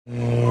Бля,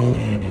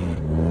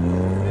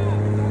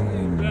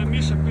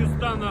 Миша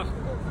пизда нахуй.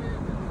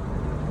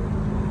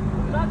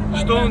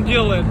 Что он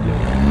делает,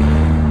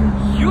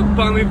 блядь?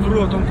 Ёбаный в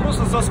рот, он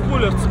просто за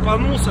спойлер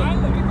цепанулся.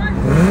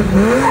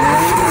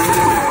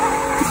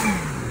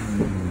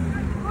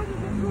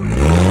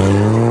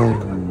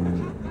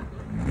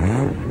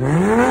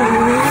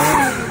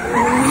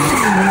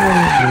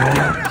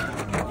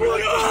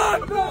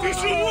 Ты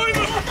живой,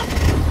 нахуй?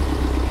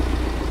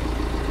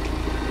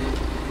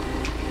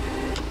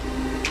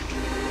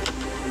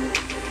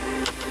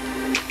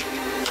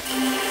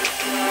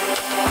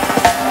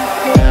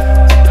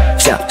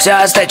 Все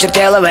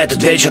осточертело в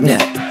этот вечер мне.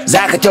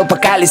 Захотел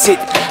поколесить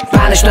по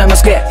ночной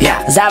Москве.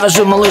 Я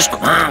завожу малышку,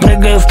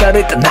 прыгаю в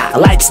корыто, на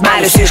лайте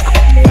смайлю сишку.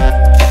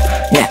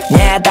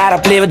 Не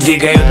торопливо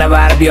двигаю на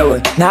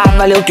Воробьёвы.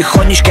 Навалил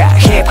тихонечко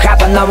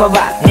хип-хапа нового.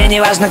 Мне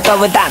не важно, кто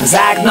вы там за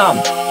окном.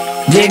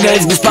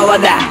 Двигаюсь без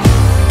повода.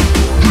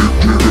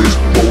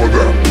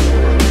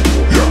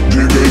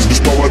 Двигаюсь без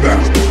повода.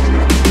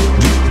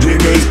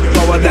 Двигаюсь без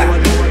повода.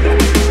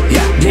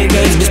 Я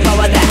двигаюсь без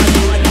повода.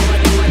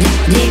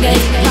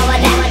 Двигаюсь без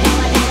повода.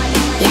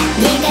 Я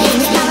двигаюсь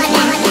без повода.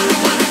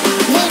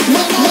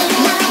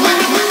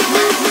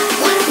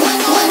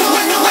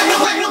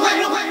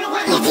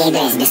 Я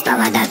двигаюсь без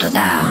повода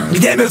туда,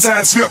 где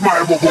мерцает свет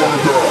моего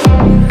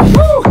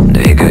города.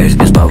 Двигаюсь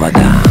без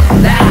повода.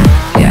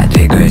 Да. Я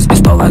двигаюсь без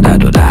повода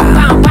туда.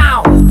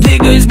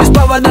 Двигаюсь без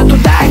повода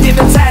туда, где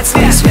мерцает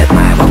свет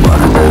моего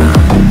города.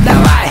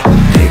 Давай.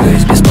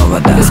 Двигаюсь без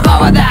повода. Без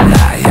повода.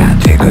 Да, я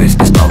двигаюсь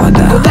без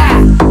повода. Туда.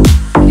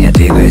 Я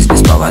двигаюсь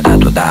без повода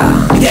туда,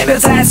 где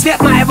мерцает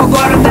свет моего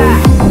города.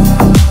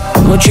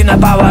 Лучи на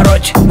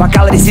повороте,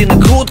 бокал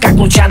резины крут, как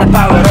луча на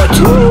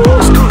повороте.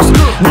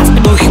 Нас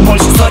бедухи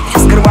больше сотни,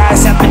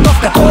 скрываюсь от ментов,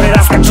 который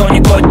раз как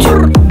Джонни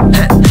Коттер.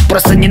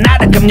 Просто не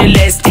надо ко мне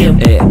лезть им.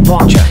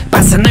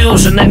 Пацаны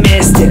уже на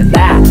месте,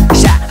 да.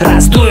 Ща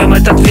раздуем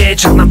этот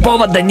вечер. Нам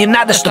повода не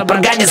надо, чтоб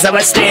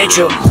организовать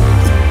встречу.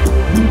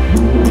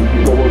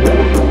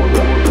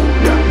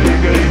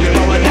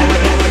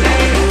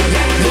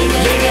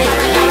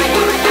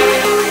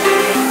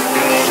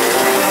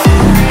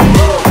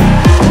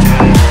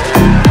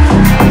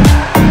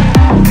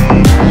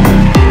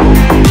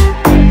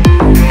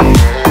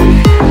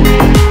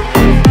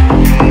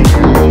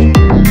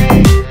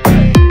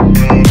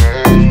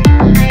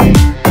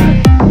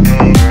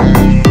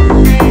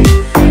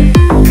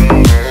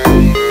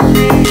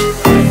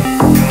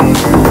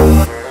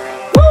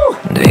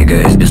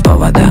 Двигаюсь без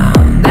повода.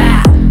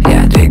 Да.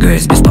 Я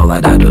двигаюсь без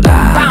повода туда.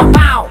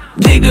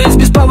 Двигаюсь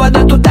без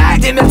повода туда,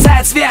 где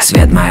мерцает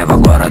свет моего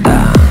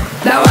города.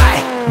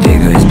 Давай.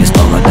 Двигаюсь без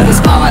повода. Без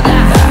повода.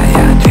 Да,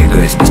 я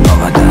двигаюсь без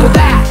повода.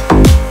 Туда.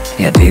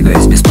 Я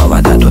двигаюсь без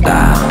повода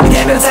туда,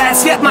 где мерцает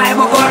свет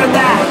моего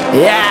города.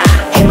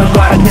 И мой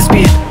город не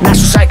спит.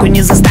 Нашу шайку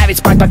не заставить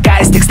спать, пока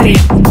есть экстрим.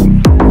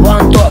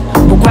 Вон тот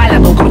буквально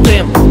был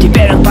крутым.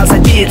 Теперь он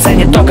позади и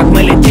ценит то, как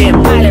мы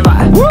летим. Палево.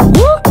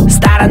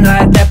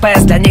 Стороной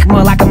ДПС, для них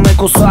мы лакомый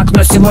кусок,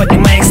 но сегодня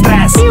мы их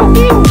стресс.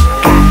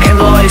 Как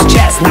инлоис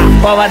честно,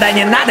 повода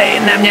не надо и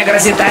нам не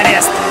грозит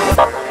арест.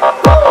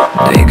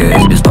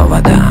 Двигаюсь без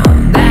повода.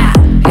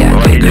 Да. Я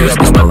двигаюсь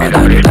без повода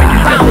туда.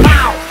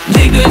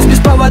 Двигаюсь без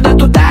повода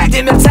туда,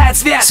 где мерцает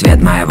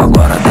свет моего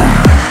города.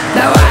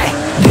 Давай.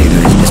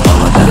 Двигаюсь без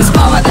повода. Без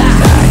повода.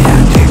 Да, я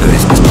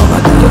двигаюсь без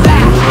повода. Туда.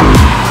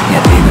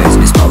 Я двигаюсь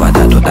без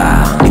повода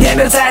туда, где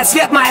мерцает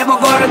свет моего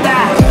города.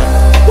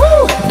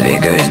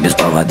 Двигаюсь без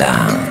повода.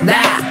 Да.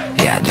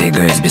 Я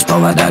двигаюсь без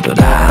повода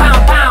туда.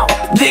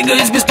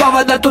 Двигаюсь без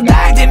повода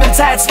туда, где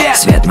мерцает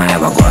свет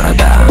моего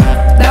города.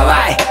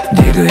 Давай.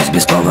 Двигаюсь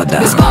без повода.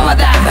 Без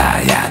повода. Да,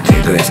 я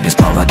двигаюсь без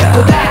повода.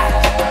 Туда.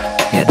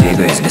 Я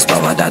двигаюсь без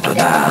повода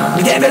туда,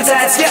 где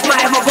мерцает свет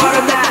моего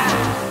города.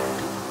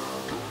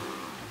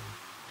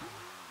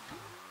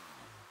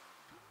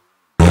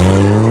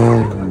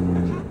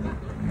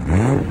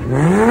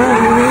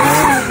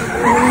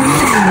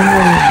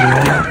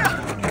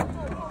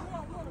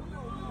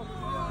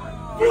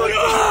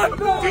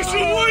 Ты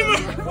живой,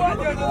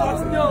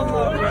 нахуй?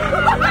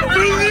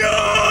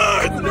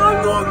 Блядь! Да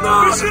ну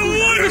нахуй! Ты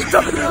живой?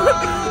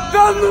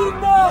 Да ну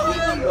нахуй!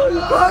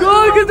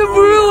 Как это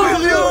было,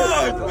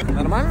 блядь?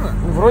 Нормально?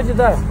 Вроде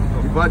да.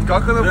 Ебать,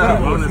 как она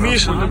вырвалась?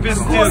 Миша, ну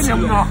пиздец.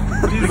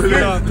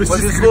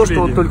 Повезло,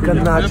 что он только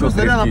начал.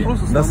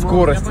 На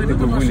скорости ты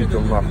бы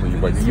вылетел нахуй,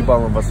 ебать,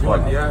 ебал в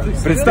асфальт.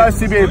 Представь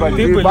себе, ебать,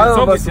 ты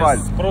ебал в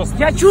асфальт.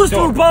 Я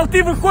чувствовал,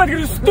 болты выходят,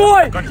 говорю,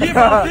 стой! Какие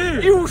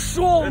болты? И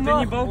ушел, Это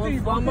не болты.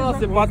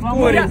 сломался под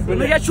корень.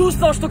 Но я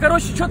чувствовал, что,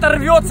 короче, что-то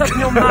рвется в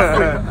нем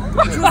нахуй.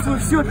 Чувствую,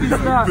 все,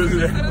 пизда.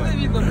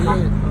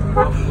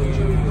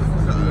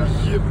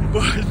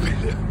 Ебать,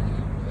 блядь.